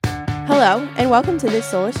Hello, and welcome to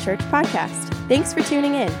this Soulish Church podcast. Thanks for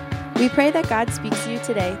tuning in. We pray that God speaks to you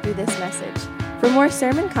today through this message. For more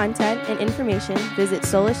sermon content and information, visit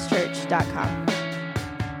solishchurch.com.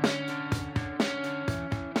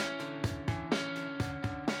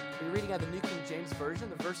 We're reading out of the New King James Version.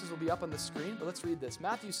 The verses will be up on the screen, but let's read this.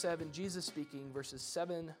 Matthew 7, Jesus speaking, verses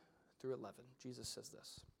 7 through 11. Jesus says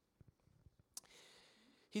this.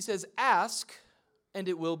 He says, "Ask, and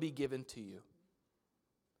it will be given to you.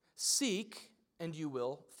 Seek, and you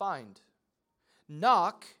will find.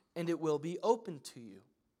 Knock, and it will be opened to you.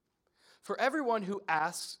 For everyone who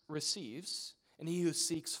asks receives, and he who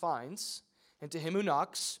seeks finds, and to him who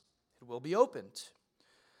knocks it will be opened."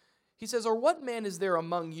 He says, "Or what man is there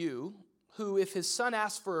among you who, if his son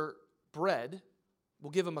asks for bread,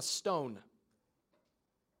 will give him a stone?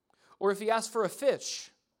 Or if he asks for a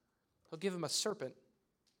fish, he'll give him a serpent?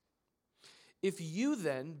 If you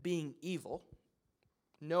then, being evil,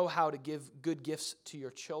 know how to give good gifts to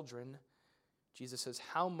your children," Jesus says,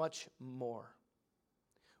 "how much more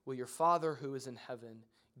will your Father who is in heaven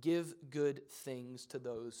give good things to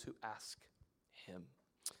those who ask him?"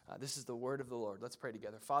 This is the word of the Lord. Let's pray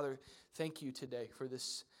together. Father, thank you today for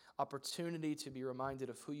this opportunity to be reminded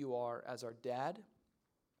of who you are as our dad,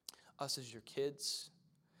 us as your kids.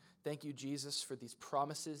 Thank you, Jesus, for these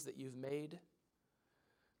promises that you've made.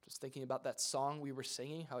 Just thinking about that song we were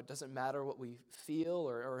singing, how it doesn't matter what we feel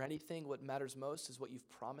or anything. What matters most is what you've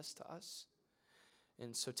promised to us.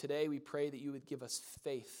 And so today we pray that you would give us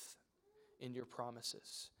faith in your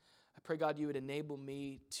promises. I pray, God, you would enable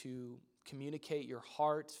me to communicate your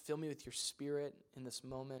heart, fill me with your spirit in this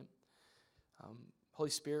moment. Holy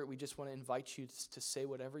Spirit, we just want to invite you to say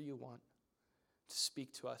whatever you want, to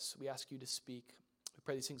speak to us. We ask you to speak. We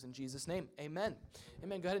pray these things in Jesus' name. Amen.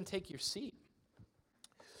 Amen. Go ahead and take your seat.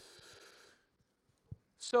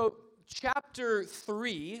 So chapter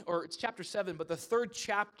 3, or it's chapter 7, but the third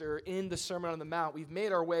chapter in the Sermon on the Mount, we've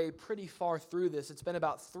made our way pretty far through this. It's been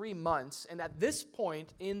about 3 months, and at this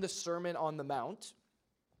point in the Sermon on the Mount,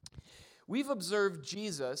 we've observed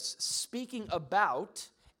Jesus speaking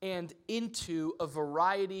about and into a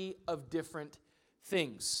variety of different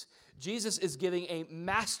things. Jesus is giving a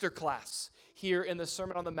masterclass here in the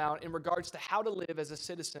Sermon on the Mount in regards to how to live as a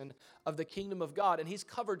citizen of the kingdom of God. And he's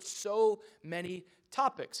covered so many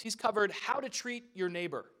topics. He's covered how to treat your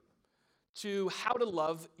neighbor, to how to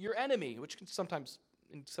love your enemy, which can sometimes,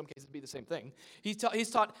 in some cases, be the same thing. He's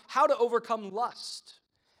taught how to overcome lust,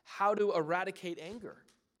 how to eradicate anger.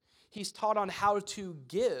 He's taught on how to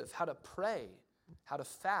give, how to pray, how to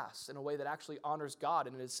fast in a way that actually honors God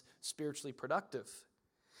and is spiritually productive.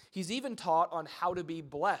 He's even taught on how to be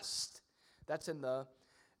blessed. That's in the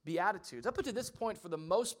Beatitudes. Up until this point, for the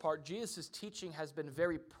most part, Jesus' teaching has been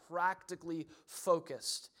very practically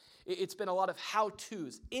focused. It's been a lot of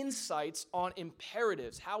how-tos, insights on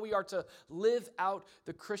imperatives, how we are to live out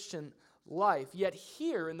the Christian life. Yet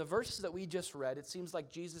here, in the verses that we just read, it seems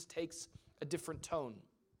like Jesus takes a different tone.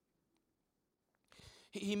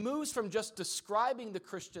 He moves from just describing the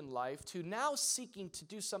Christian life to now seeking to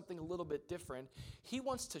do something a little bit different. He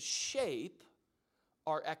wants to shape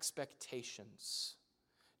our expectations.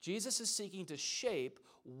 Jesus is seeking to shape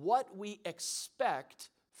what we expect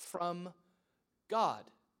from God.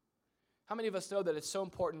 How many of us know that it's so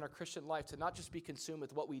important in our Christian life to not just be consumed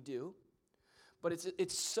with what we do, but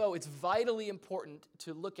it's vitally important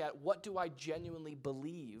to look at what do I genuinely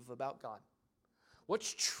believe about God?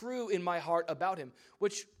 What's true in my heart about him?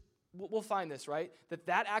 Which we'll find this, right?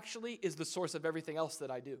 That actually is the source of everything else that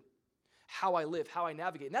I do. How I live, how I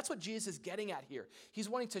navigate. And that's what Jesus is getting at here. He's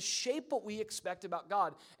wanting to shape what we expect about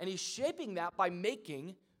God, and he's shaping that by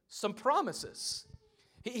making some promises.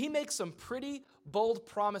 He makes some pretty bold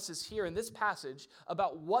promises here in this passage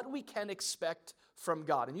about what we can expect from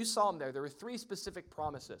God. And you saw them there. There were 3 specific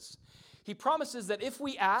promises. He promises that if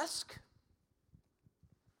we ask,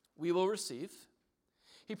 we will receive.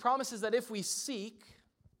 He promises that if we seek,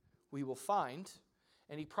 we will find.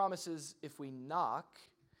 And he promises if we knock,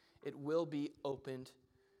 it will be opened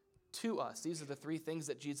to us. These are the 3 things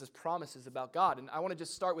that Jesus promises about God. And I want to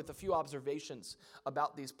just start with a few observations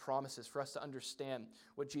about these promises for us to understand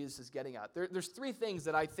what Jesus is getting at. There's 3 things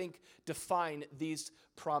that I think define these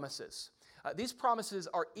promises. These promises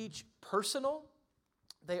are each personal,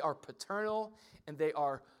 they are paternal, and they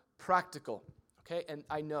are practical. Okay, and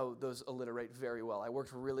I know those alliterate very well. I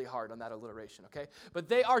worked really hard on that alliteration, okay? But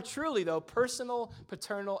they are truly, though, personal,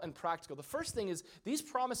 paternal, and practical. The first thing is these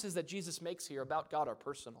promises that Jesus makes here about God are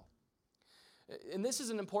personal. And this is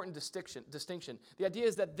an important distinction. The idea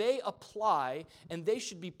is that they apply and they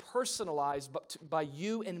should be personalized by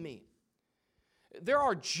you and me. There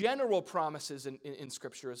are general promises in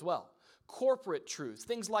Scripture as well. Corporate truths,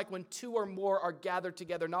 things like when two or more are gathered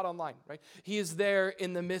together, not online, right? He is there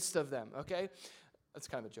in the midst of them, okay? That's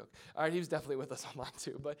kind of a joke. All right, he was definitely with us online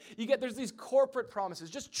too. But there's these corporate promises,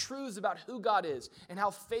 just truths about who God is and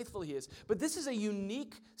how faithful he is. But this is a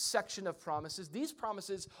unique section of promises. These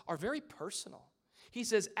promises are very personal. He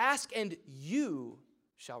says, ask and you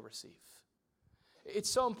shall receive.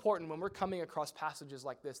 It's so important when we're coming across passages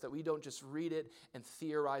like this that we don't just read it and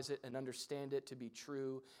theorize it and understand it to be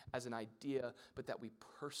true as an idea, but that we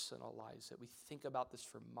personalize it. We think about this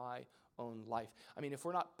for my own life. I mean, if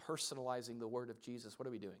we're not personalizing the word of Jesus, what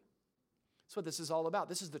are we doing? That's what this is all about.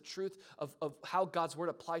 This is the truth of how God's word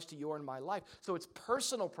applies to your and my life. So it's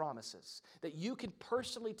personal promises that you can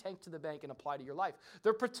personally take to the bank and apply to your life.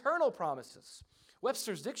 They're paternal promises.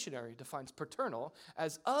 Webster's dictionary defines paternal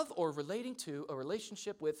as of or relating to a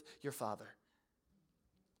relationship with your father.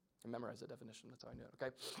 I memorized the definition, that's how I knew it,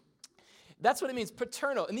 okay? That's what it means,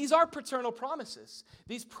 paternal. And these are paternal promises.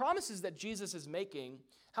 These promises that Jesus is making,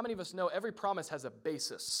 how many of us know every promise has a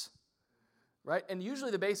basis, right? And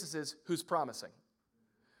usually the basis is who's promising.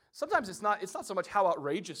 Sometimes it's not so much how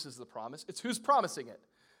outrageous is the promise, it's who's promising it.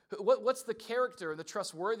 What's the character and the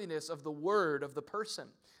trustworthiness of the word of the person,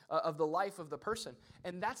 of the life of the person?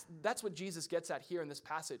 And that's what Jesus gets at here in this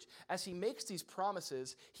passage. As he makes these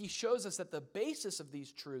promises, he shows us that the basis of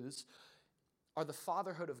these truths are the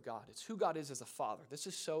fatherhood of God. It's who God is as a father. This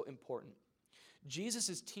is so important. Jesus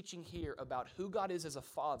is teaching here about who God is as a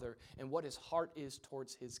father and what his heart is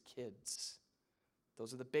towards his kids.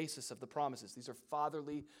 Those are the basis of the promises. These are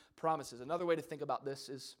fatherly promises. Another way to think about this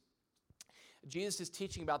is Jesus is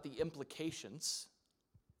teaching about the implications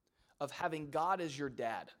of having God as your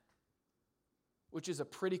dad, which is a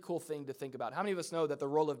pretty cool thing to think about. How many of us know that the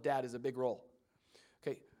role of dad is a big role?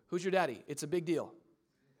 Okay, who's your daddy? It's a big deal.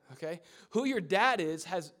 Okay, who your dad is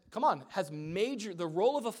the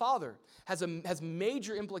role of a father has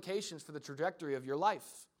major implications for the trajectory of your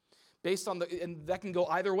life, and that can go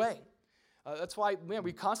either way. That's why,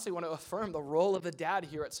 we constantly want to affirm the role of the dad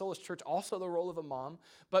here at Solas Church, also the role of a mom.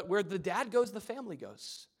 But where the dad goes, the family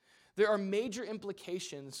goes. There are major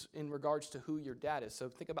implications in regards to who your dad is. So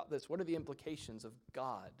think about this. What are the implications of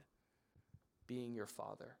God being your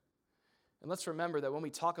father? And let's remember that when we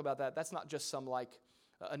talk about that, that's not just some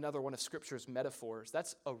another one of Scripture's metaphors.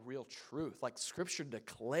 That's a real truth. Scripture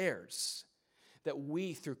declares that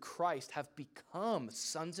we, through Christ, have become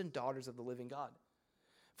sons and daughters of the living God.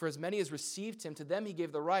 For as many as received him, to them he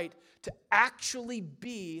gave the right to actually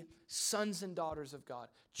be sons and daughters of God,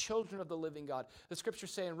 children of the living God. The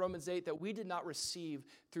Scriptures say in Romans 8 that we did not receive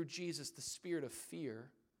through Jesus the spirit of fear,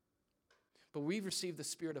 but we've received the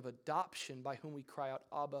spirit of adoption by whom we cry out,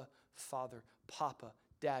 Abba, Father, Papa,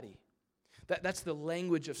 Daddy. That's the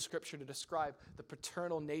language of Scripture to describe the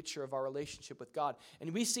paternal nature of our relationship with God.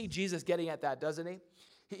 And we see Jesus getting at that, doesn't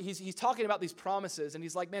he? He's talking about these promises, and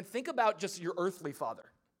he's like, man, think about just your earthly father.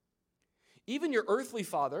 Even your earthly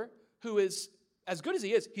father, who is, as good as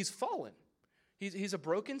he is, he's fallen. He's a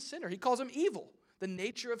broken sinner. He calls him evil, the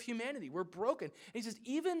nature of humanity. We're broken. And he says,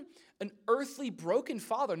 even an earthly broken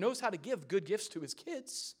father knows how to give good gifts to his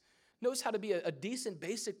kids, knows how to be a decent,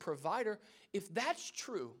 basic provider. If that's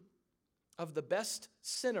true of the best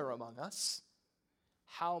sinner among us,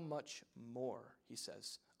 how much more, he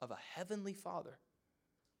says, of a heavenly Father.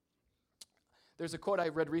 There's a quote I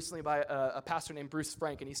read recently by a pastor named Bruce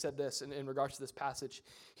Frank, and he said this in regards to this passage.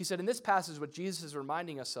 He said, in this passage, what Jesus is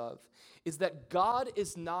reminding us of is that God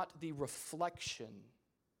is not the reflection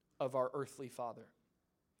of our earthly father.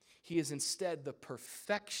 He is instead the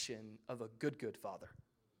perfection of a good father.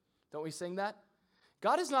 Don't we sing that?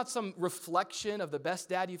 God is not some reflection of the best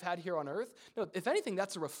dad you've had here on earth. No, if anything,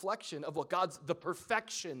 that's a reflection of what God's the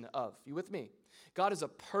perfection of. You with me? God is a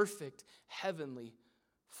perfect heavenly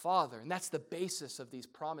Father, and that's the basis of these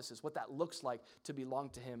promises, what that looks like to belong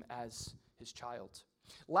to him as his child.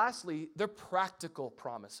 Lastly, they're practical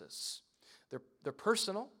promises. They're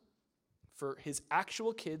personal for his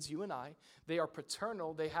actual kids, you and I. They are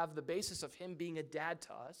paternal. They have the basis of him being a dad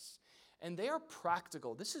to us. And they are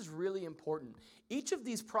practical. This is really important. Each of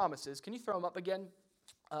these promises, can you throw them up again,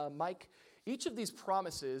 Mike? Each of these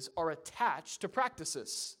promises are attached to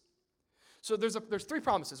practices. So there's three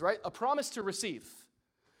promises, right? A promise to receive.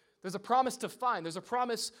 There's a promise to find. There's a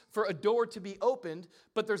promise for a door to be opened,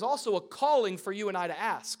 but there's also a calling for you and I to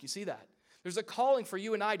ask. You see that? There's a calling for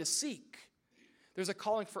you and I to seek. There's a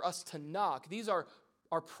calling for us to knock. These are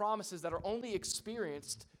promises that are only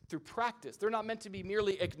experienced through practice. They're not meant to be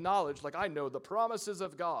merely acknowledged, like I know the promises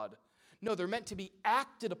of God. No, they're meant to be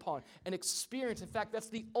acted upon and experienced. In fact, that's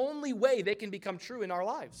the only way they can become true in our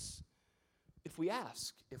lives. if we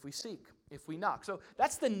ask, if we seek, if we knock. So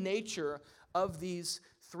that's the nature of these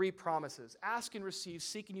three promises. Ask and receive,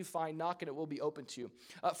 seek and you find, knock and it will be open to you.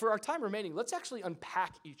 For our time remaining, let's actually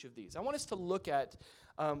unpack each of these. I want us to look at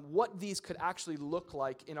what these could actually look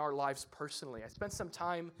like in our lives personally. I spent some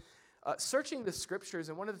time searching the scriptures,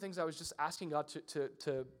 and one of the things I was just asking God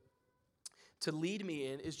to lead me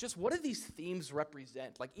in is just what do these themes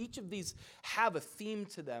represent? Like each of these have a theme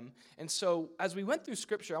to them. And so as we went through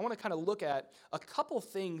scripture, I want to kind of look at a couple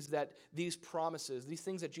things that these promises, these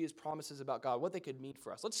things that Jesus promises about God, what they could mean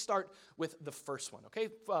for us. Let's start with the first one, okay?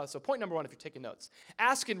 So point number one, if you're taking notes,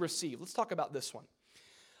 ask and receive. Let's talk about this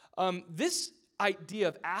one. This idea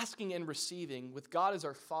of asking and receiving with God as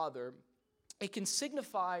our Father, it can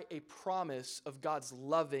signify a promise of God's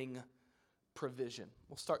loving provision.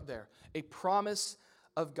 We'll start there. A promise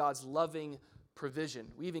of God's loving provision.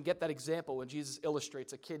 We even get that example when Jesus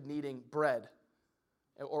illustrates a kid needing bread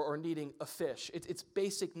or needing a fish. It's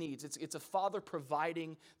basic needs. It's a father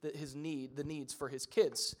providing the needs for his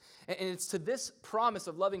kids. And it's to this promise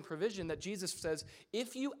of loving provision that Jesus says,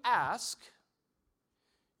 if you ask,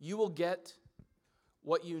 you will get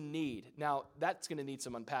what you need. Now, that's going to need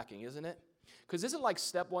some unpacking, isn't it? Because isn't like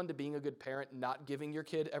step one to being a good parent not giving your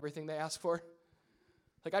kid everything they ask for?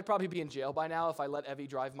 Like I'd probably be in jail by now if I let Evie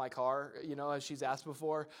drive my car, as she's asked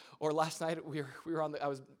before. Or last night we were I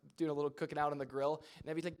was doing a little cooking out on the grill, and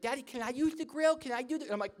Evie's like, "Daddy, can I use the grill? Can I do that?"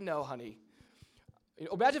 And I'm like, "No, honey."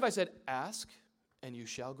 Imagine if I said, "Ask and you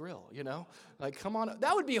shall grill." Like come on,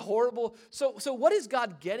 that would be horrible. So what is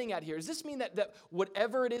God getting at here? Does this mean that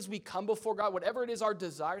whatever it is we come before God, whatever it is our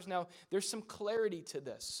desires? Now there's some clarity to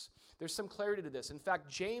this. There's some clarity to this. In fact,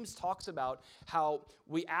 James talks about how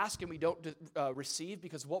we ask and we don't receive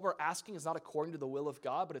because what we're asking is not according to the will of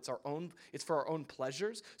God, but it's for our own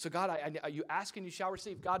pleasures. So God, you ask and you shall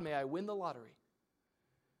receive. God, may I win the lottery.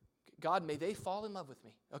 God, may they fall in love with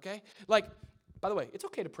me, okay? Like, by the way, it's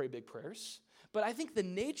okay to pray big prayers, but I think the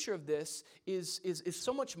nature of this is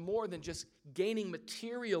so much more than just gaining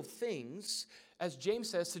material things, as James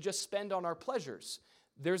says, to just spend on our pleasures.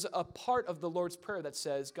 There's a part of the Lord's Prayer that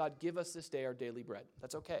says, God, give us this day our daily bread.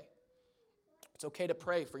 That's okay. It's okay to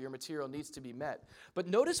pray for your material needs to be met. But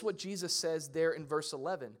notice what Jesus says there in verse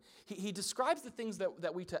 11. He describes the things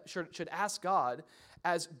that we should ask God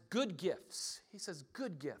as good gifts. He says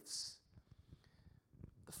good gifts.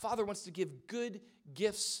 The Father wants to give good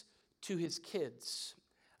gifts to his kids.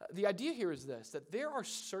 The idea here is this, that there are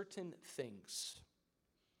certain things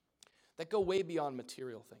that go way beyond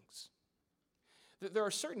material things. There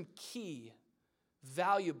are certain key,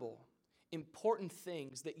 valuable, important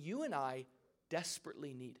things that you and I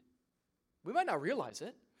desperately need. We might not realize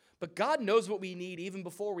it, but God knows what we need even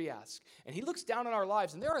before we ask. And he looks down on our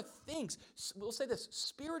lives, and there are things, we'll say this,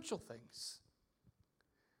 spiritual things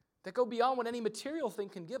that go beyond what any material thing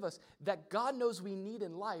can give us that God knows we need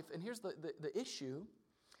in life. And here's the issue.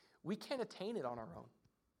 We can't attain it on our own.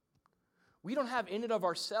 We don't have in and of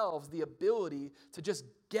ourselves the ability to just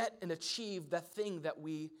get and achieve that thing that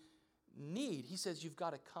we need. He says, you've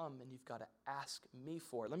got to come and you've got to ask me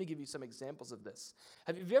for it. Let me give you some examples of this.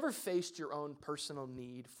 Have you ever faced your own personal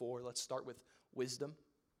need for, let's start with wisdom?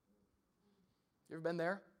 You ever been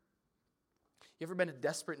there? You ever been in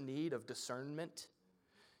desperate need of discernment?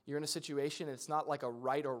 You're in a situation and it's not like a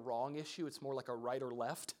right or wrong issue. It's more like a right or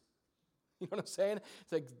left. You know what I'm saying?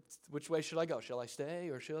 It's like, which way should I go? Shall I stay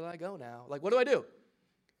or should I go now? Like, what do I do?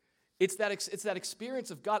 It's that experience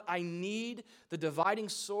of, God, I need the dividing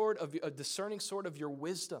sword, a discerning sword of your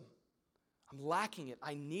wisdom. I'm lacking it.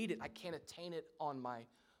 I need it. I can't attain it on my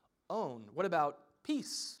own. What about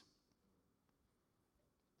peace?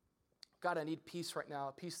 God, I need peace right now,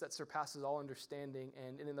 a peace that surpasses all understanding,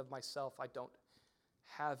 and in and of myself, I don't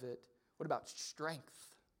have it. What about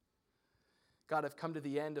strength? God, I've come to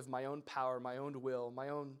the end of my own power, my own will, my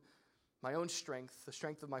own strength. The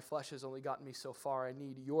strength of my flesh has only gotten me so far. I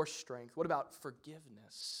need your strength. What about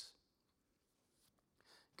forgiveness?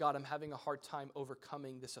 God, I'm having a hard time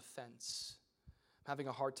overcoming this offense. I'm having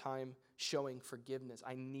a hard time showing forgiveness.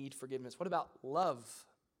 I need forgiveness. What about love?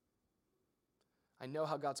 I know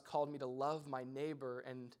how God's called me to love my neighbor,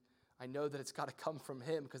 and I know that it's got to come from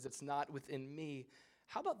him because it's not within me.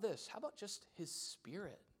 How about this? How about just his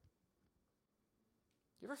Spirit?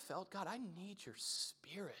 You ever felt, God, I need your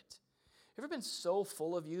Spirit? You ever been so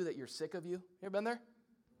full of you that you're sick of you? You ever been there?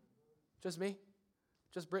 Just me?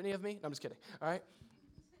 Just Brittany of me? No, I'm just kidding. All right?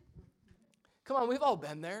 Come on, we've all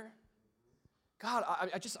been there. God,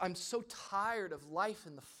 I'm so tired of life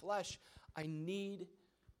in the flesh. I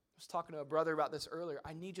was talking to a brother about this earlier.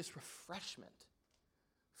 I need just refreshment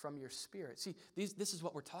from your Spirit. See, this is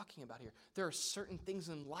what we're talking about here. There are certain things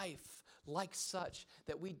in life, like such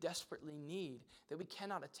that we desperately need, that we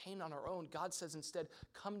cannot attain on our own. God says instead,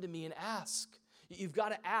 come to me and ask. You've got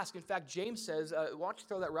to ask. In fact, James says, why don't you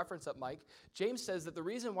throw that reference up, Mike? James says that the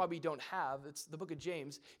reason why we don't have, it's the book of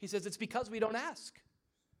James, he says it's because we don't ask.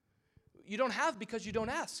 You don't have because you don't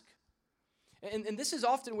ask. And this is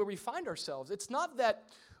often where we find ourselves. It's not that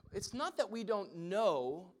we don't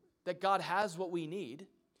know that God has what we need.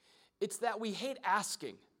 It's that we hate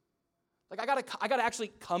asking. Like, I gotta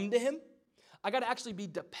actually come to him. I gotta actually be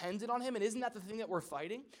dependent on him. And isn't that the thing that we're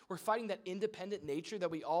fighting? We're fighting that independent nature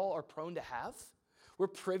that we all are prone to have. We're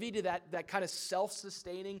privy to that kind of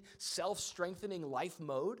self-sustaining, self-strengthening life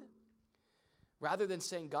mode. Rather than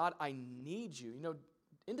saying, God, I need you. You know,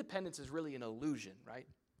 independence is really an illusion, right?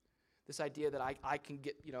 This idea that I can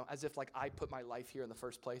get, as if like I put my life here in the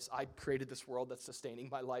first place. I created this world that's sustaining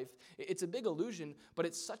my life. It's a big illusion, but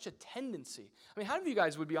it's such a tendency. I mean, how many of you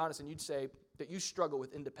guys would be honest and you'd say that you struggle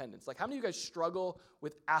with independence? Like, how many of you guys struggle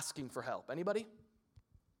with asking for help? Anybody?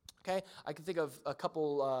 Okay, I can think of a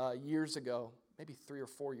couple years ago, maybe 3 or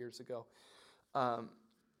 4 years ago.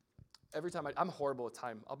 Every time I'm horrible at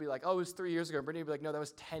time. I'll be like, oh, it was 3 years ago. And Brittany will be like, no, that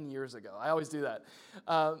was 10 years ago. I always do that.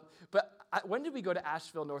 When did we go to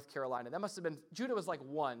Asheville, North Carolina? That must have been, Judah was like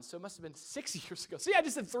 1, so it must have been 6 years ago. See, I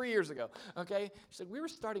just said 3 years ago, okay? She said, we were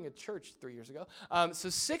starting a church 3 years ago. So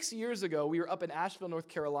 6 years ago, we were up in Asheville, North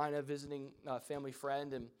Carolina, visiting a family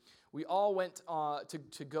friend, and we all went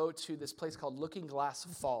to go to this place called Looking Glass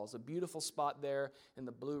Falls, a beautiful spot there in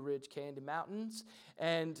the Blue Ridge Candy Mountains.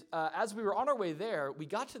 And as we were on our way there, we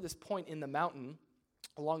got to this point in the mountain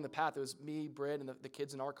along the path. It was me, Britt, and the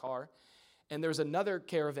kids in our car. And there was another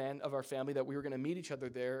caravan of our family that we were going to meet each other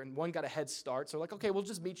there, and one got a head start. So we're like, okay, we'll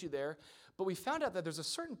just meet you there. But we found out that there's a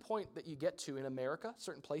certain point that you get to in America,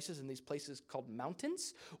 certain places, in these places called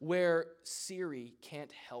mountains, where Siri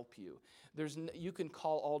can't help you. You can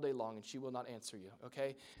call all day long, and she will not answer you,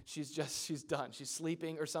 okay? She's done. She's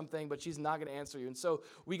sleeping or something, but she's not going to answer you. And so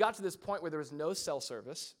we got to this point where there was no cell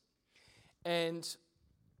service, and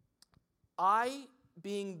I,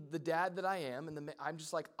 being the dad that I am, I'm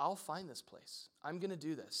just like, I'll find this place. I'm going to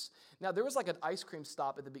do this. Now, there was like an ice cream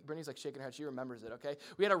stop at the beginning. Brittany's like shaking her head. She remembers it, okay?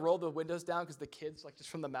 We had to roll the windows down because the kids, like just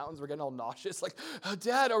from the mountains, were getting all nauseous. Like, oh,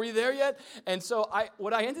 Dad, are we there yet? And so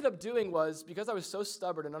what I ended up doing was, because I was so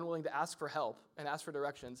stubborn and unwilling to ask for help and ask for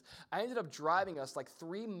directions, I ended up driving us like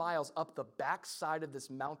 3 miles up the backside of this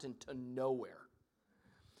mountain to nowhere.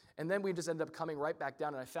 And then we just ended up coming right back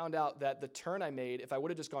down, and I found out that the turn I made, if I would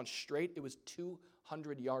have just gone straight, it was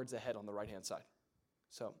 200 yards ahead on the right-hand side.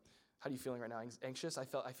 So how are you feeling right now? Anxious? I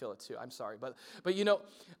feel it too. I'm sorry. But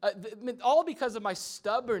all because of my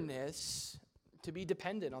stubbornness to be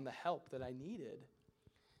dependent on the help that I needed.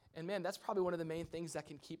 And man, that's probably one of the main things that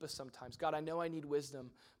can keep us sometimes. God, I know I need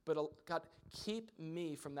wisdom, but God, keep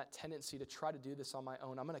me from that tendency to try to do this on my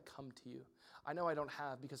own. I'm going to come to you. I know I don't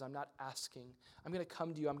have because I'm not asking. I'm going to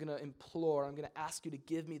come to you. I'm going to implore. I'm going to ask you to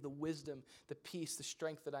give me the wisdom, the peace, the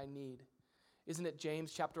strength that I need. Isn't it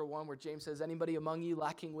James chapter 1 where James says, anybody among you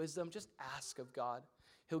lacking wisdom, just ask of God.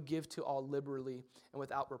 He'll give to all liberally and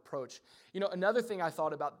without reproach. Another thing I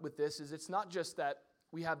thought about with this is it's not just that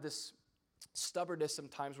we have this stubbornness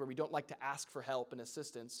sometimes where we don't like to ask for help and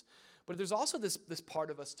assistance, but there's also this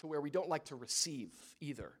part of us to where we don't like to receive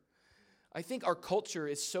either. I think our culture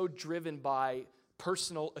is so driven by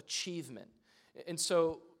personal achievement. And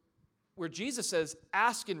so where Jesus says,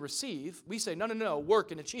 ask and receive, we say, no,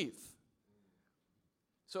 work and achieve.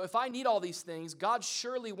 So if I need all these things, God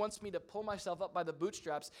surely wants me to pull myself up by the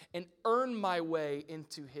bootstraps and earn my way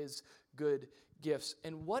into his good gifts.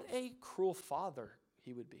 And what a cruel father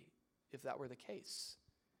he would be if that were the case.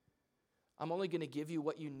 I'm only going to give you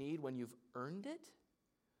what you need when you've earned it?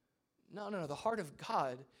 No. The heart of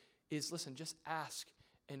God is, listen, just ask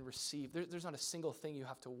and receive. There's not a single thing you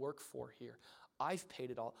have to work for here. I've paid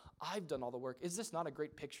it all. I've done all the work. Is this not a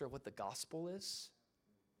great picture of what the gospel is?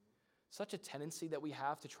 Such a tendency that we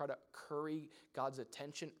have to try to curry God's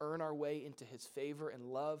attention, earn our way into his favor and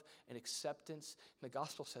love and acceptance. And the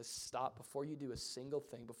gospel says, stop before you do a single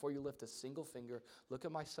thing, before you lift a single finger. Look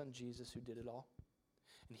at my son Jesus who did it all.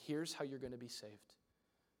 And here's how you're going to be saved.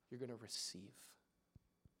 You're going to receive.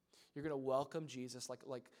 You're going to welcome Jesus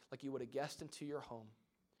like you would a guest into your home.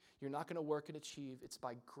 You're not going to work and achieve. It's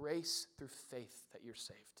by grace through faith that you're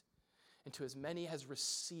saved. And to as many as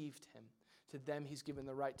received him, to them he's given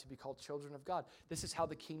the right to be called children of God. This is how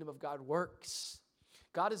the kingdom of God works.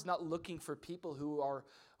 God is not looking for people who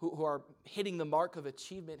are hitting the mark of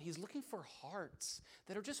achievement. He's looking for hearts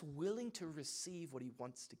that are just willing to receive what he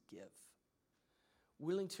wants to give.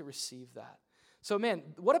 Willing to receive that. So man,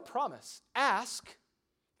 what a promise. Ask,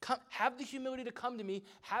 Have the humility to come to me.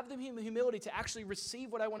 Have the humility to actually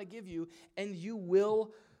receive what I want to give you, and you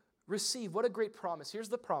will receive. What a great promise. Here's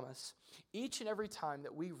the promise. Each and every time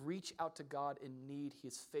that we reach out to God in need, He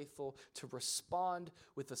is faithful to respond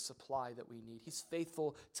with the supply that we need. He's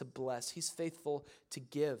faithful to bless. He's faithful to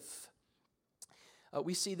give.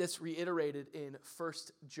 We see this reiterated in 1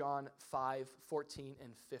 John 5:14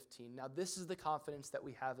 and 15. Now, this is the confidence that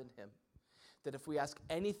we have in Him, that if we ask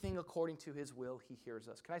anything according to His will, He hears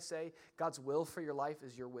us. Can I say, God's will for your life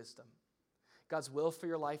is your wisdom. God's will for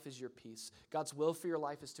your life is your peace. God's will for your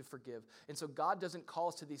life is to forgive. And so God doesn't call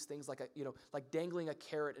us to these things like dangling a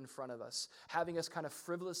carrot in front of us, having us kind of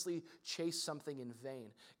frivolously chase something in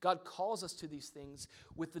vain. God calls us to these things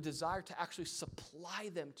with the desire to actually supply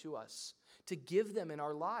them to us, to give them in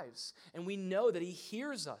our lives. And we know that He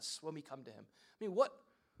hears us when we come to Him. I mean,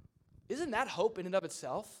 isn't that hope in and of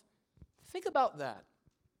itself? Think about that.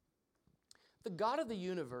 The God of the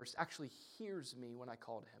universe actually hears me when I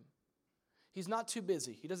call to Him. He's not too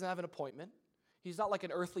busy. He doesn't have an appointment. He's not like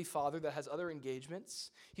an earthly father that has other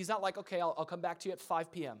engagements. He's not like, okay, I'll come back to you at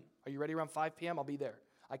 5 p.m. Are you ready around 5 p.m.? I'll be there.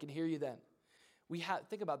 I can hear you then.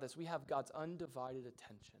 Think about this. We have God's undivided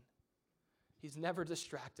attention. He's never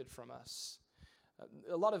distracted from us.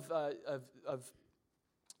 A lot of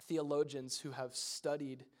theologians who have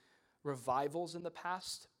studied revivals in the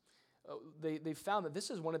past, they found that this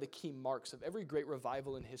is one of the key marks of every great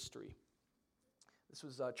revival in history. This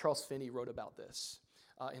was Charles Finney wrote about this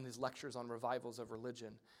in his lectures on revivals of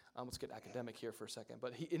religion. Let's get academic here for a second.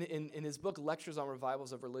 But in his book, Lectures on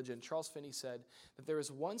Revivals of Religion, Charles Finney said that there is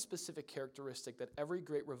one specific characteristic that every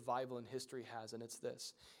great revival in history has, and it's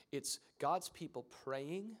this. It's God's people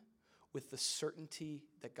praying with the certainty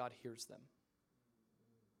that God hears them.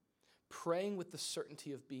 Praying with the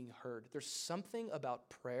certainty of being heard. There's something about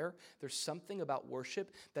prayer, there's something about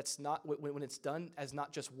worship that's not, when it's done as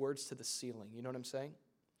not just words to the ceiling. You know what I'm saying?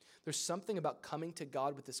 There's something about coming to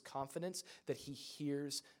God with this confidence that He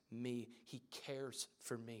hears me. He cares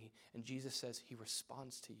for me. And Jesus says He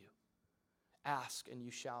responds to you. Ask and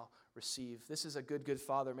you shall receive. This is a good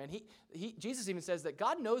Father, man. Jesus even says that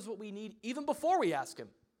God knows what we need even before we ask Him.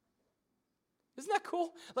 Isn't that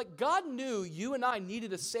cool? Like God knew you and I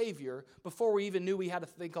needed a Savior before we even knew we had a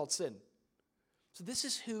thing called sin. So this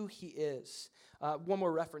is who He is. One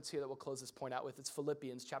more reference here that we'll close this point out with. It's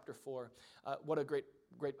Philippians chapter 4. What a great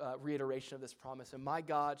reiteration of this promise. And my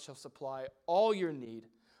God shall supply all your need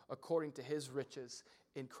according to His riches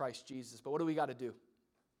in Christ Jesus. But what do we got to do?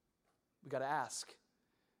 We got to ask.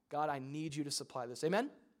 God, I need you to supply this. Amen?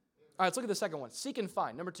 All right, let's look at the second one. Seek and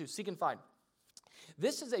find. Number 2, seek and find.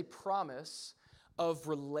 This is a promise of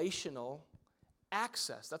relational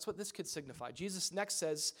access. That's what this could signify. Jesus next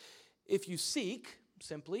says, if you seek,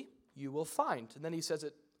 simply, you will find. And then He says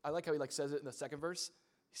it, I like how He says it in the second verse.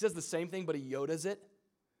 He says the same thing, but He Yodas it.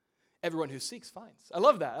 Everyone who seeks finds. I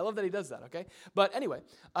love that. I love that He does that, okay? But anyway,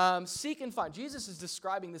 seek and find. Jesus is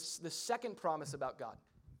describing this second promise about God.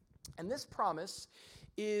 And this promise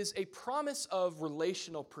is a promise of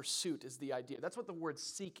relational pursuit is the idea. That's what the word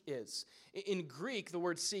seek is. In Greek, the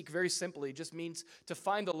word seek very simply just means to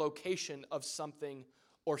find the location of something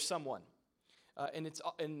or someone.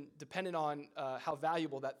 And depending on how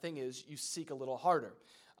valuable that thing is, you seek a little harder.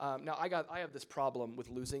 Now, I have this problem with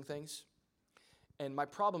losing things. And my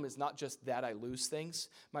problem is not just that I lose things.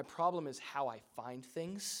 My problem is how I find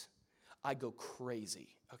things. I go crazy,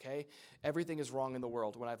 okay? Everything is wrong in the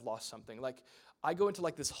world when I've lost something. Like, I go into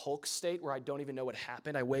this Hulk state where I don't even know what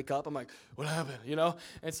happened. I wake up, I'm like, what happened, And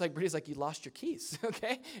it's like, Brittany's like, you lost your keys,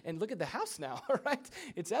 okay? And look at the house now, all right?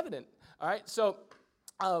 It's evident, all right? So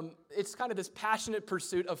it's kind of this passionate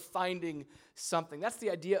pursuit of finding something. That's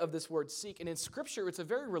the idea of this word seek. And in Scripture, it's a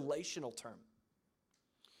very relational term.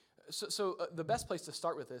 So the best place to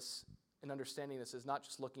start with this and understanding this is not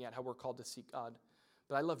just looking at how we're called to seek God,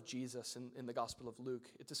 but I love Jesus in the Gospel of Luke.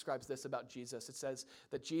 It describes this about Jesus. It says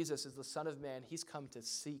that Jesus is the Son of Man. He's come to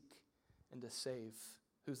seek and to save.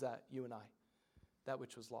 Who's that? You and I. That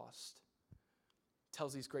which was lost.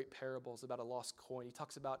 Tells these great parables about a lost coin. He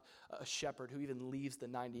talks about a shepherd who even leaves the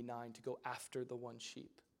 99 to go after the one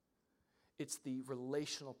sheep. It's the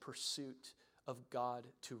relational pursuit of God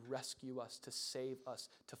to rescue us, to save us,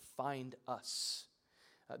 to find us.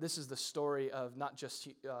 This is the story of not just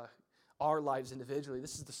our lives individually.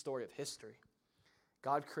 This is the story of history.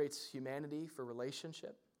 God creates humanity for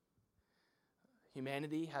relationship.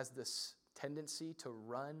 Humanity has this tendency to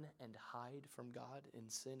run and hide from God in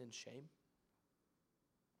sin and shame.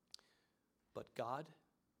 But God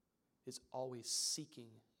is always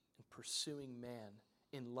seeking and pursuing man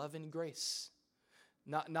in love and grace.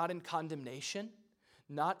 Not in condemnation,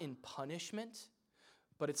 not in punishment,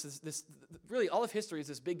 But it's really all of history is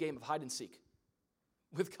this big game of hide and seek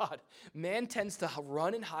with God. Man tends to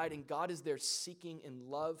run and hide, and God is there seeking in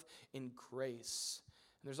love, in grace.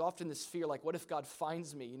 And there's often this fear, like, what if God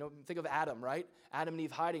finds me? Think of Adam, right? Adam and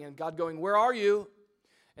Eve hiding, and God going, where are you?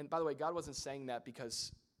 And by the way, God wasn't saying that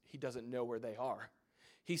because he doesn't know where they are.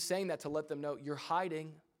 He's saying that to let them know, you're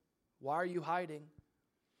hiding. Why are you hiding?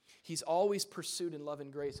 He's always pursued in love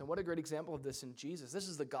and grace. And what a great example of this in Jesus. This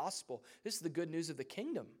is the gospel. This is the good news of the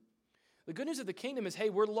kingdom. The good news of the kingdom is,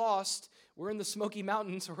 hey, we're lost. We're in the Smoky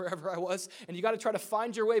Mountains or wherever I was, and you got to try to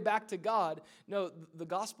find your way back to God. No, the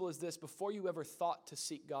gospel is this. Before you ever thought to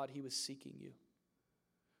seek God, he was seeking you.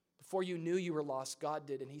 Before you knew you were lost, God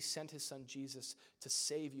did, and he sent his son Jesus to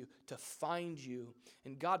save you, to find you.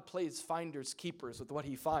 And God plays finders keepers with what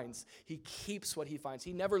he finds. He keeps what he finds.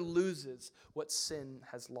 He never loses what sin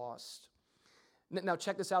has lost. Now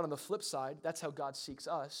check this out on the flip side. That's how God seeks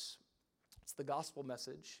us. It's the gospel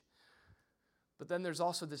message. But then there's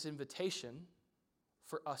also this invitation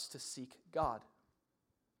for us to seek God.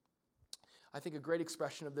 I think a great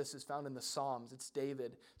expression of this is found in the Psalms. It's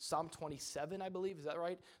David. Psalm 27, I believe. Is that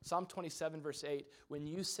right? Psalm 27, verse 8. When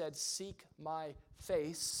you said, seek my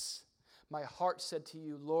face, my heart said to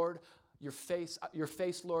you, Lord, your face,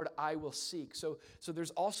 Lord, I will seek. So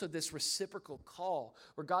there's also this reciprocal call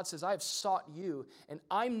where God says, I have sought you, and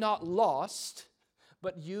I'm not lost,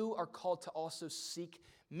 but you are called to also seek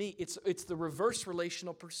me. It's the reverse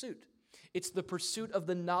relational pursuit. It's the pursuit of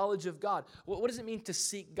the knowledge of God. What does it mean to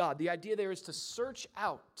seek God? The idea there is to search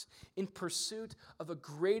out in pursuit of a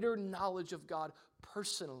greater knowledge of God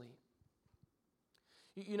personally.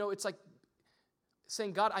 It's like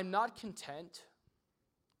saying, God, I'm not content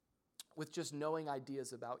with just knowing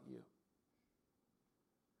ideas about you.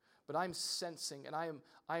 But I'm sensing and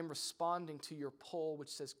I am responding to your pull,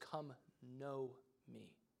 which says, come know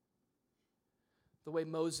me. The way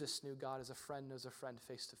Moses knew God as a friend knows a friend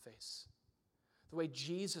face to face. The way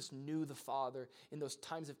Jesus knew the Father in those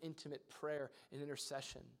times of intimate prayer and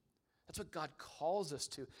intercession. That's what God calls us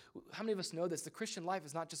to. How many of us know this? The Christian life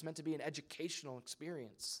is not just meant to be an educational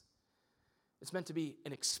experience. It's meant to be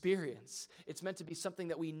an experience. It's meant to be something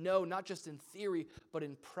that we know, not just in theory, but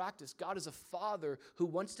in practice. God is a father who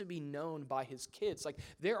wants to be known by his kids. Like,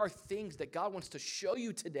 there are things that God wants to show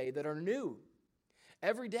you today that are new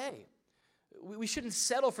every day. We shouldn't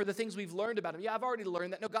settle for the things we've learned about him. Yeah, I've already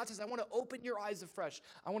learned that. No, God says, I want to open your eyes afresh.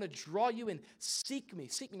 I want to draw you in. Seek me.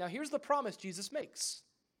 Seek me. Now, here's the promise Jesus makes.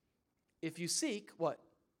 If you seek, what?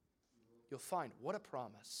 You'll find. What a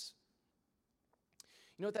promise.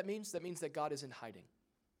 You know what that means? That means that God is in hiding.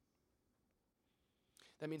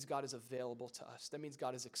 That means God is available to us. That means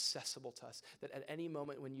God is accessible to us. That at any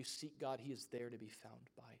moment when you seek God, he is there to be found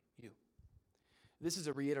by you. This is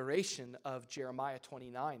a reiteration of Jeremiah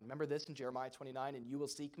 29. Remember this in Jeremiah 29? And you will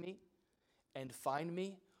seek me and find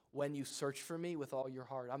me when you search for me with all your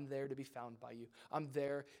heart. I'm there to be found by you. I'm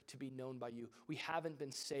there to be known by you. We haven't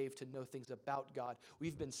been saved to know things about God.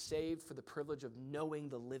 We've been saved for the privilege of knowing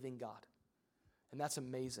the living God. And that's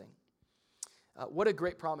amazing. What a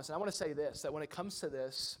great promise. And I want to say this, that when it comes to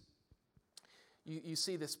this, you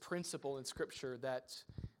see this principle in Scripture that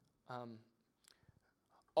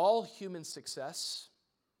all human success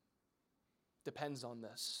depends on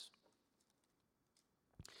this.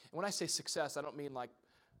 And when I say success, I don't mean like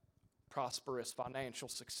prosperous financial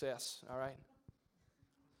success, all right?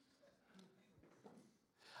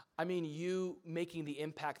 I mean you making the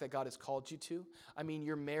impact that God has called you to. I mean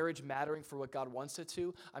your marriage mattering for what God wants it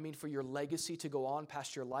to. I mean for your legacy to go on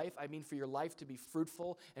past your life. I mean for your life to be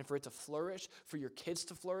fruitful and for it to flourish, for your kids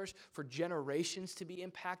to flourish, for generations to be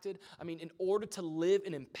impacted. I mean, in order to live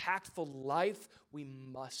an impactful life, we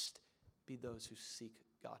must be those who seek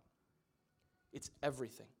God. It's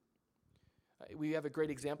everything. We have a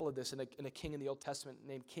great example of this in a king in the Old Testament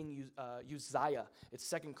named King Uzziah. It's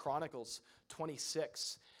 2 Chronicles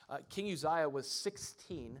 26. King Uzziah was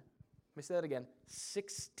 16. Let me say that again.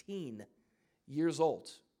 16 years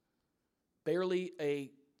old. Barely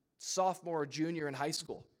a sophomore or junior in high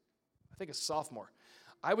school. I think a sophomore.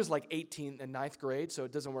 I was like 18 in ninth grade, so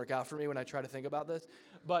it doesn't work out for me when I try to think about this.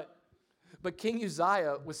 But King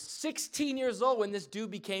Uzziah was 16 years old when this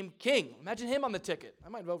dude became king. Imagine him on the ticket. I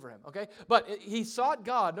might vote for him, okay? But he sought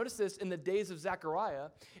God. Notice this, in the days of Zechariah,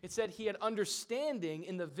 it said he had understanding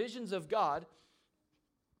in the visions of God.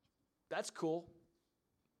 That's cool.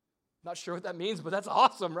 Not sure what that means, but that's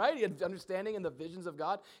awesome, right? He had understanding in the visions of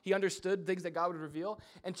God. He understood things that God would reveal.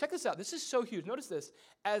 And check this out. This is so huge. Notice this.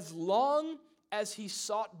 As long as he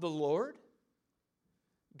sought the Lord,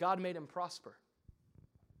 God made him prosper.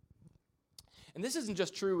 And this isn't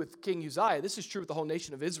just true with King Uzziah. This is true with the whole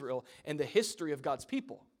nation of Israel and the history of God's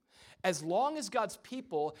people. As long as God's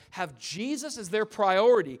people have Jesus as their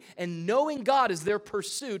priority and knowing God as their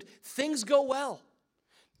pursuit, things go well.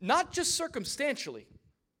 Not just circumstantially.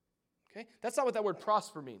 Okay? That's not what that word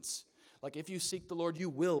prosper means. Like if you seek the Lord, you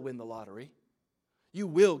will win the lottery. You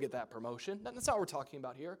will get that promotion. That's not what we're talking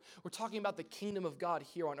about here. We're talking about the kingdom of God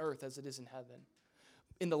here on earth as it is in heaven.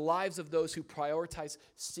 In the lives of those who prioritize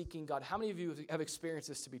seeking God. How many of you have experienced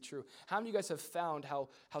this to be true? How many of you guys have found how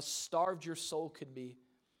starved your soul could be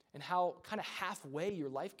and how kind of halfway your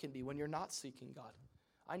life can be when you're not seeking God?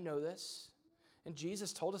 I know this. And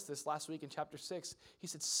Jesus told us this last week in chapter 6. He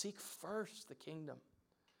said, seek first the kingdom.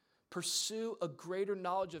 Pursue a greater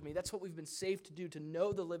knowledge of me. That's what we've been saved to do, to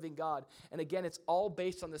know the living God. And again, it's all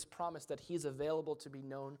based on this promise that he's available to be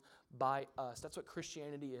known by us. That's what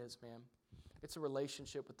Christianity is, man. It's a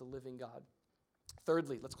relationship with the living God.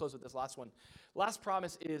 Thirdly, let's close with this last one. Last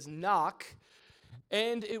promise is knock,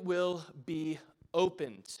 and it will be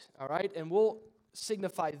opened. All right? And we'll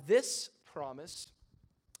signify this promise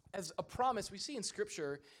as a promise. We see in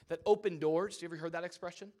Scripture that open doors, you ever heard that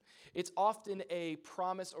expression? It's often a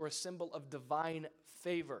promise or a symbol of divine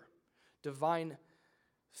favor. Divine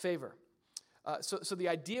favor. So the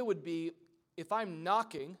idea would be, if I'm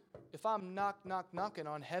knocking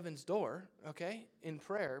on heaven's door, okay, in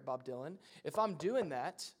prayer, Bob Dylan, if I'm doing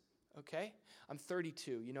that, okay, I'm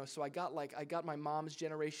 32, so I got my mom's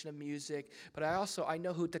generation of music, but I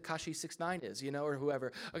know who Tekashi 6ix9ine is, or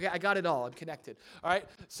whoever. Okay, I got it all. I'm connected. All right,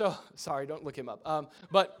 so, sorry, don't look him up.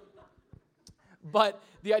 But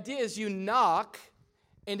the idea is you knock,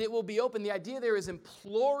 and it will be open. The idea there is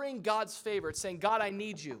imploring God's favor. It's saying, God, I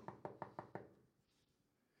need you.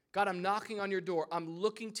 God, I'm knocking on your door. I'm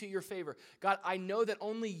looking to your favor. God, I know that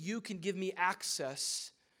only you can give me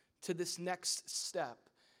access to this next step.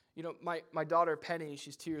 My daughter, Penny,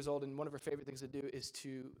 she's 2 years old, and one of her favorite things to do is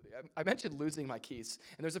I mentioned losing my keys,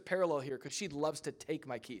 and there's a parallel here because she loves to take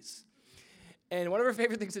my keys. And one of her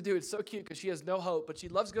favorite things to do, it's so cute because she has no hope, but she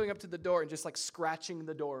loves going up to the door and just like scratching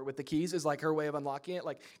the door with the keys is like her way of unlocking it,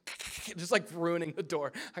 like just like ruining the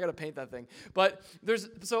door. I got to paint that thing. But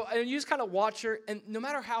and you just kind of watch her, and no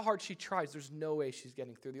matter how hard she tries, there's no way she's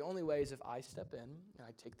getting through. The only way is if I step in and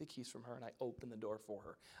I take the keys from her and I open the door for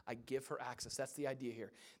her. I give her access. That's the idea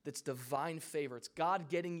here. That's divine favor. It's God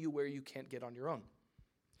getting you where you can't get on your own.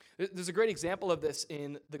 There's a great example of this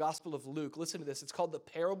in the Gospel of Luke. Listen to this. It's called the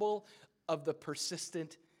parable of the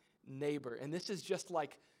persistent neighbor. And this is just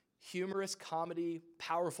like humorous comedy,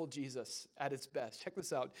 powerful Jesus at its best. Check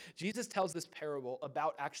this out. Jesus tells this parable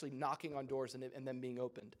about actually knocking on doors and them being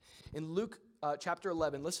opened. In Luke chapter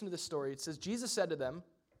 11, listen to this story. It says, Jesus said to them,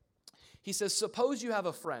 he says, suppose you have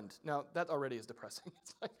a friend. Now, that already is depressing.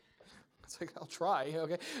 It's like I'll try,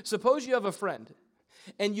 okay? Suppose you have a friend,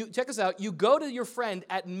 and check this out, you go to your friend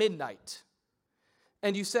at midnight,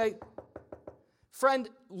 and you say, friend,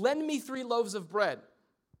 lend me 3 loaves of bread.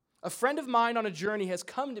 A friend of mine on a journey has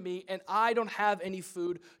come to me, and I don't have any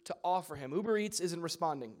food to offer him. Uber Eats isn't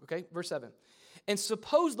responding, okay? Verse 7. And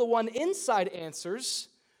suppose the one inside answers,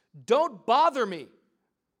 don't bother me.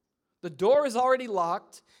 The door is already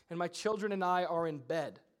locked, and my children and I are in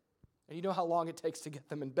bed. And you know how long it takes to get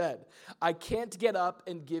them in bed. I can't get up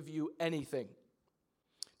and give you anything.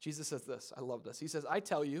 Jesus says this. I love this. He says, I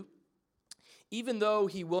tell you, even though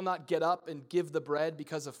he will not get up and give the bread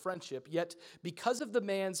because of friendship, yet because of the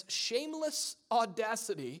man's shameless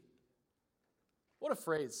audacity, what a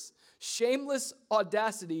phrase, shameless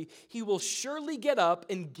audacity, he will surely get up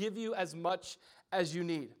and give you as much as you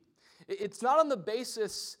need. It's not on the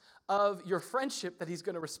basis of your friendship that he's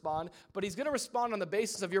going to respond, but he's going to respond on the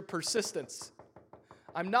basis of your persistence.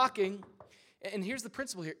 I'm knocking, and here's the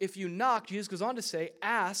principle here. If you knock, Jesus goes on to say,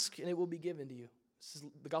 ask, and it will be given to you. This is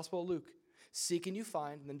the Gospel of Luke. Seek and you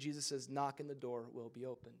find, and then Jesus says, knock and the door will be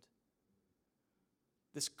opened.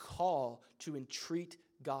 This call to entreat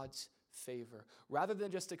God's favor. Rather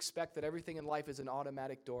than just expect that everything in life is an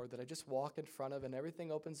automatic door that I just walk in front of and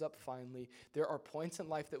everything opens up finally, there are points in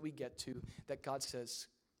life that we get to that God says,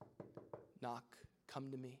 knock,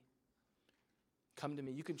 come to me. Come to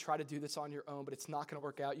me. You can try to do this on your own, but it's not going to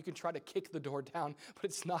work out. You can try to kick the door down, but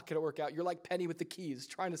it's not going to work out. You're like Penny with the keys,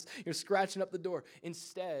 you're scratching up the door.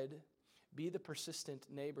 Instead, be the persistent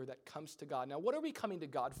neighbor that comes to God. Now, what are we coming to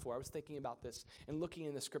God for? I was thinking about this and looking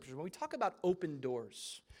in the scriptures. When we talk about open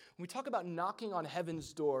doors, when we talk about knocking on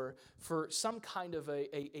heaven's door for some kind of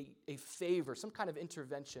a favor, some kind of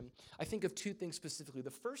intervention, I think of 2 things specifically.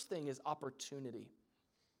 The first thing is opportunity.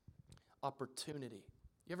 Opportunity.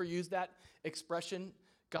 You ever use that expression?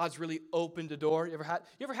 God's really opened a door. You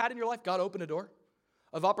ever had in your life God open a door?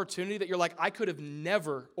 of opportunity that you're like, I could have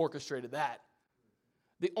never orchestrated that.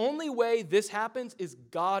 The only way this happens is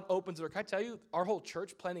God opens the door. Can I tell you, our whole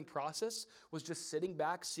church planning process was just sitting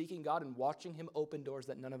back, seeking God, and watching him open doors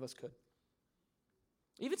that none of us could.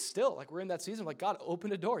 Even still, like we're in that season, like God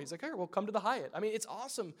opened a door. He's like, hey, well, come to the Hyatt. I mean, it's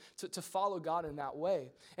awesome to follow God in that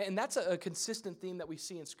way. And that's a consistent theme that we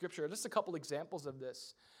see in Scripture. Just a couple examples of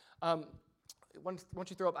this. Once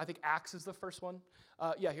you throw up, I think Acts is the first one.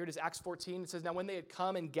 Here it is, Acts 14. It says, now when they had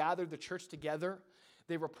come and gathered the church together,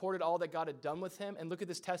 they reported all that God had done with him. And look at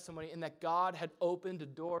this testimony, in that God had opened a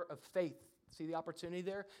door of faith. See the opportunity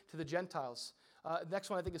there? To the Gentiles. Next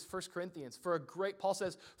one I think is 1 Corinthians. Paul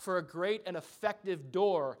says, for a great and effective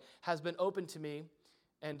door has been opened to me,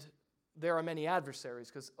 and there are many adversaries,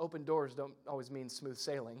 because open doors don't always mean smooth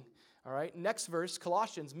sailing. All right, next verse,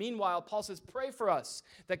 Colossians. Meanwhile, Paul says, pray for us,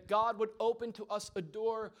 that God would open to us a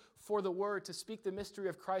door for the word, to speak the mystery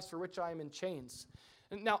of Christ, for which I am in chains.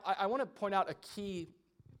 Now, I want to point out a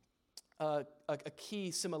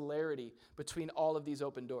key similarity between all of these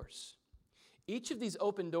open doors. Each of these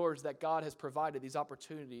open doors that God has provided, these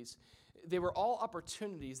opportunities, they were all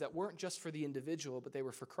opportunities that weren't just for the individual, but they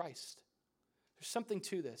were for Christ. There's something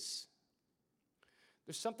to this.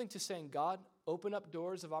 There's something to saying, God, open up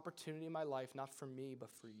doors of opportunity in my life, not for me,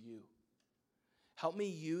 but for you. Help me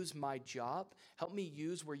use my job. Help me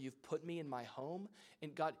use where you've put me in my home.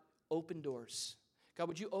 And God, open doors. God,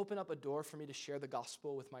 would you open up a door for me to share the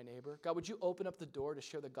gospel with my neighbor? God, would you open up the door to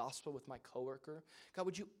share the gospel with my coworker? God,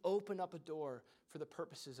 would you open up a door for the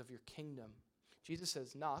purposes of your kingdom? Jesus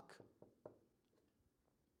says, knock,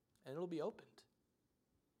 and it'll be opened.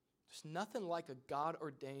 There's nothing like a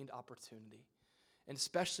God-ordained opportunity, and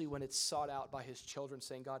especially when it's sought out by his children,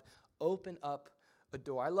 saying, God, open up a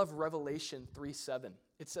door. I love Revelation 3:7.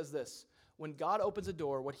 It says this, when God opens a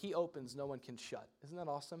door, what he opens, no one can shut. Isn't that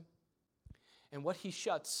awesome? And what he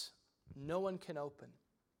shuts, no one can open.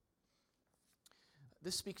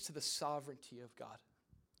 This speaks to the sovereignty of God.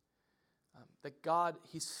 That God,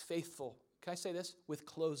 he's faithful. Can I say this? With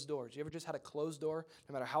closed doors. You ever just had a closed door?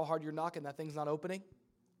 No matter how hard you're knocking, that thing's not opening?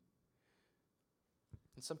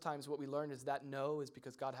 And sometimes what we learn is that no is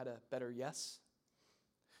because God had a better yes.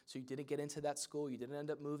 So you didn't get into that school. You didn't end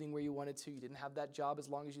up moving where you wanted to. You didn't have that job as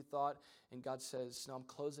long as you thought. And God says, no, I'm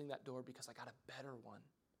closing that door because I got a better one.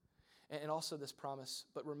 And also this promise,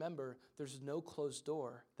 but remember, there's no closed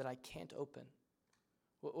door that I can't open.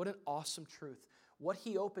 What an awesome truth. What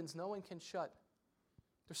he opens, no one can shut.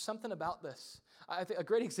 There's something about this. I think a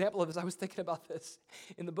great example of this, I was thinking about this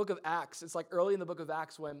in the book of Acts. It's like early in the book of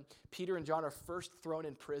Acts when Peter and John are first thrown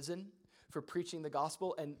in prison for preaching the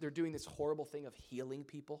gospel, and they're doing this horrible thing of healing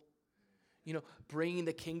people. You know, bringing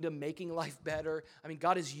the kingdom, making life better. I mean,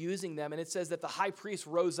 God is using them. And it says that the high priest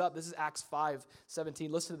rose up. This is Acts 5:17.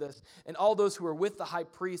 Listen to this. And all those who were with the high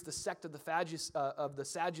priest, the sect of the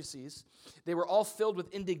Sadducees, they were all filled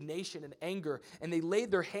with indignation and anger. And they laid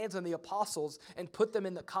their hands on the apostles and put them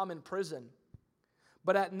in the common prison.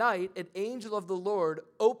 But at night, an angel of the Lord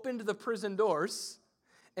opened the prison doors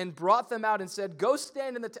and brought them out and said, go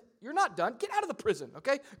stand in the temple. You're not done. Get out of the prison,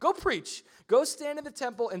 okay? Go preach. Go stand in the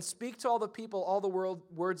temple and speak to all the people, all the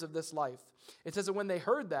words of this life. It says that when they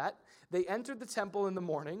heard that, they entered the temple in the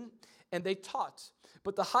morning and they taught.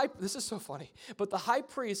 But this is so funny, but the high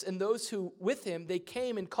priest and those who with him, they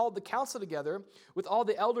came and called the council together with all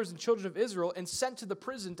the elders and children of Israel and sent to the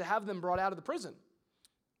prison to have them brought out of the prison.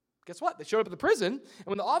 Guess what? They showed up at the prison, and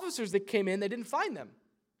when the officers that came in, they didn't find them.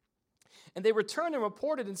 And they returned and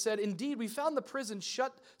reported and said, indeed, we found the prison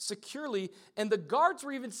shut securely, and the guards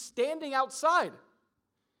were even standing outside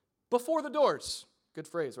before the doors. Good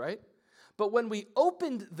phrase, right? But when we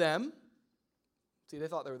opened them, see, they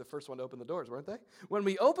thought they were the first one to open the doors, weren't they? When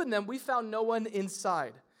we opened them, we found no one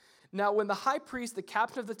inside. Now, when the high priest, the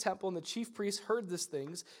captain of the temple, and the chief priests heard these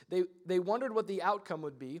things, they wondered what the outcome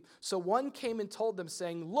would be. So one came and told them,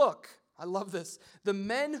 saying, look, I love this, the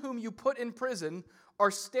men whom you put in prison are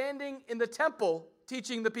standing in the temple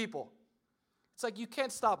teaching the people. It's like you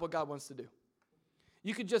can't stop what God wants to do.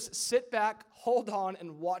 You could just sit back, hold on,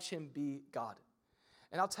 and watch him be God.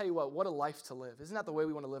 And I'll tell you what a life to live. Isn't that the way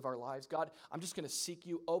we want to live our lives? God, I'm just going to seek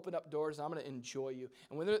you, open up doors, and I'm going to enjoy you.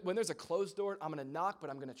 And when there's a closed door, I'm going to knock, but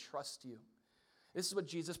I'm going to trust you. This is what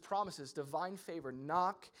Jesus promises, divine favor.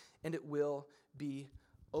 Knock, and it will be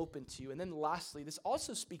open to you. And then lastly, this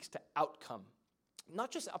also speaks to outcome. Not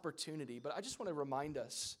just opportunity, but I just want to remind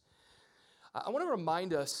us. I want to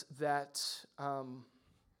remind us that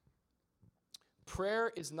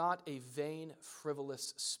prayer is not a vain,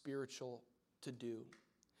 frivolous, spiritual to-do.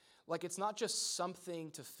 Like it's not just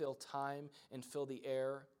something to fill time and fill the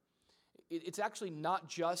air. it's actually not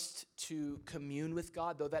just to commune with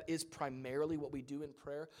God, though that is primarily what we do in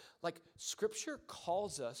prayer. Like, Scripture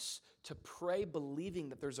calls us to pray believing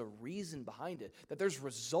that there's a reason behind it, that there's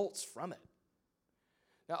results from it.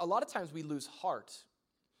 Now, a lot of times we lose heart,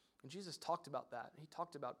 and Jesus talked about that. He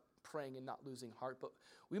talked about praying and not losing heart, but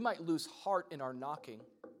we might lose heart in our knocking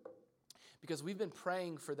because we've been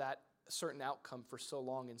praying for that certain outcome for so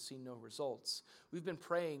long and seen no results. We've been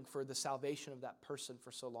praying for the salvation of that person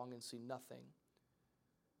for so long and seen nothing.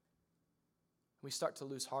 We start to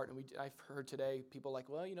lose heart, and I've heard today people like,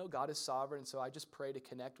 well, God is sovereign, so I just pray to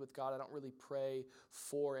connect with God. I don't really pray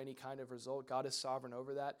for any kind of result. God is sovereign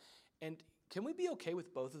over that. And can we be okay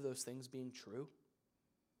with both of those things being true?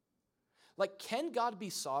 Like, can God be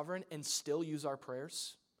sovereign and still use our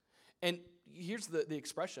prayers? And here's the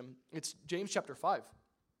expression. It's James chapter 5.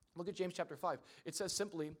 Look at James chapter 5. It says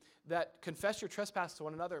simply that confess your trespass to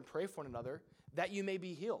one another and pray for one another that you may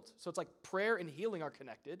be healed. So it's like prayer and healing are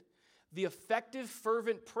connected. The effective,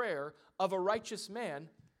 fervent prayer of a righteous man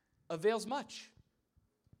avails much.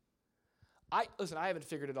 I haven't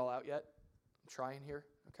figured it all out yet. I'm trying here,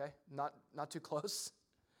 okay? Not too close.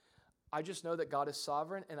 I just know that God is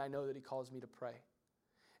sovereign, and I know that he calls me to pray.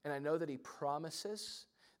 And I know that he promises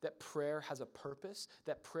that prayer has a purpose,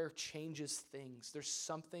 that prayer changes things. There's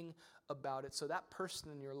something about it. So that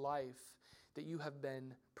person in your life that you have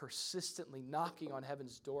been persistently knocking on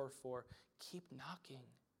heaven's door for, keep knocking.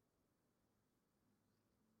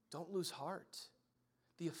 Don't lose heart.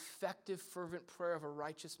 The effective, fervent prayer of a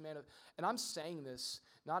righteous man. And I'm saying this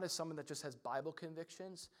not as someone that just has Bible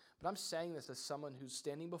convictions, but I'm saying this as someone who's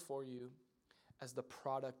standing before you as the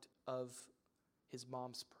product of his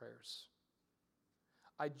mom's prayers.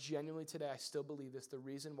 I genuinely today, I still believe this. The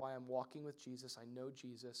reason why I'm walking with Jesus, I know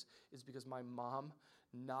Jesus, is because my mom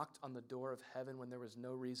knocked on the door of heaven when there was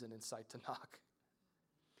no reason in sight to knock.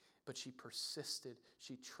 But she persisted,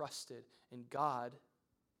 she trusted, and God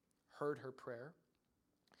heard her prayer.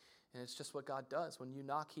 And it's just what God does. When you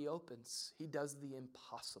knock, he opens. He does the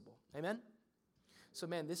impossible. Amen? So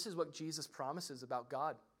man, this is what Jesus promises about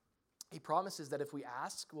God. He promises that if we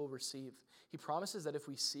ask, we'll receive. He promises that if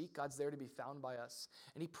we seek, God's there to be found by us.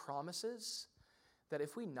 And he promises that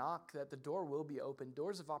if we knock, that the door will be open,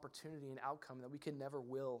 doors of opportunity and outcome that we can never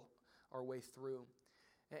will our way through.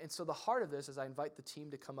 And so the heart of this, as I invite the team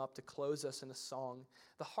to come up to close us in a song,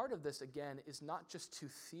 the heart of this, again, is not just to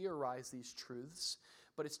theorize these truths,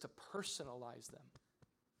 but it's to personalize them.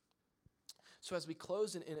 So as we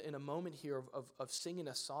close in a moment here of singing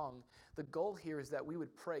a song, the goal here is that we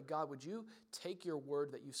would pray, God, would you take your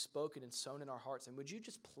word that you've spoken and sown in our hearts, and would you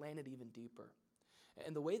just plant it even deeper?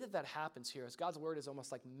 And the way that happens here, as God's word is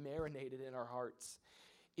almost like marinated in our hearts,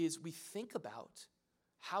 is we think about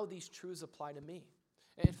how these truths apply to me.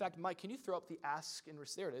 And in fact, Mike, can you throw up the ask and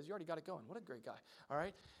receive? There it is. You already got it going. What a great guy. All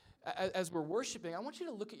right. As we're worshiping, I want you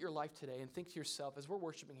to look at your life today and think to yourself, as we're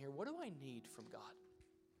worshiping here, what do I need from God?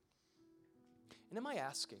 And am I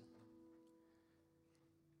asking?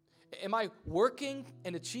 Am I working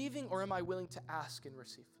and achieving, or am I willing to ask and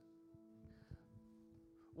receive?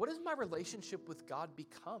 What does my relationship with God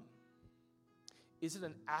become? Is it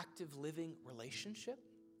an active living relationship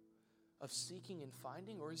of seeking and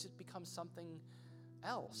finding, or has it become something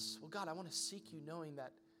else? Well, God, I want to seek you knowing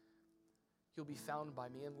that you'll be found by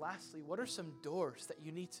me. And lastly, what are some doors that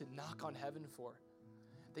you need to knock on heaven for,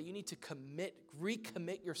 that you need to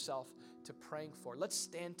recommit yourself to praying for? Let's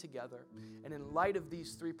stand together. And in light of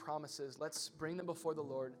these three promises, let's bring them before the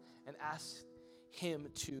Lord and ask him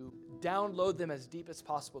to download them as deep as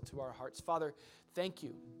possible to our hearts. Father, thank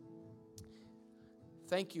you.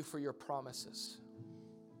 Thank you for your promises.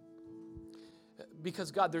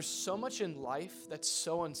 Because God, there's so much in life that's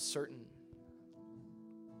so uncertain.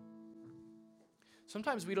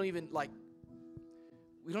 Sometimes we don't even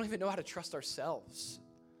know how to trust ourselves.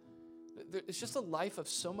 It's just a life of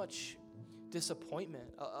so much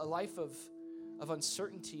disappointment, a life of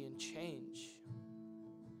uncertainty and change.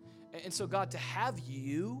 And so, God, to have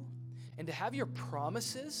you and to have your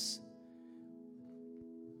promises,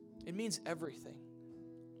 it means everything.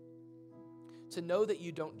 To know that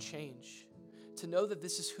you don't change, to know that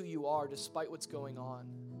this is who you are despite what's going on.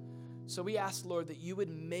 So we ask, Lord, that you would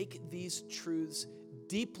make these truths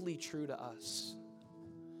deeply true to us,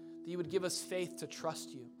 that you would give us faith to trust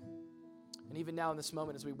you. And even now in this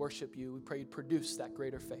moment as we worship you, we pray you'd produce that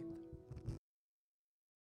greater faith.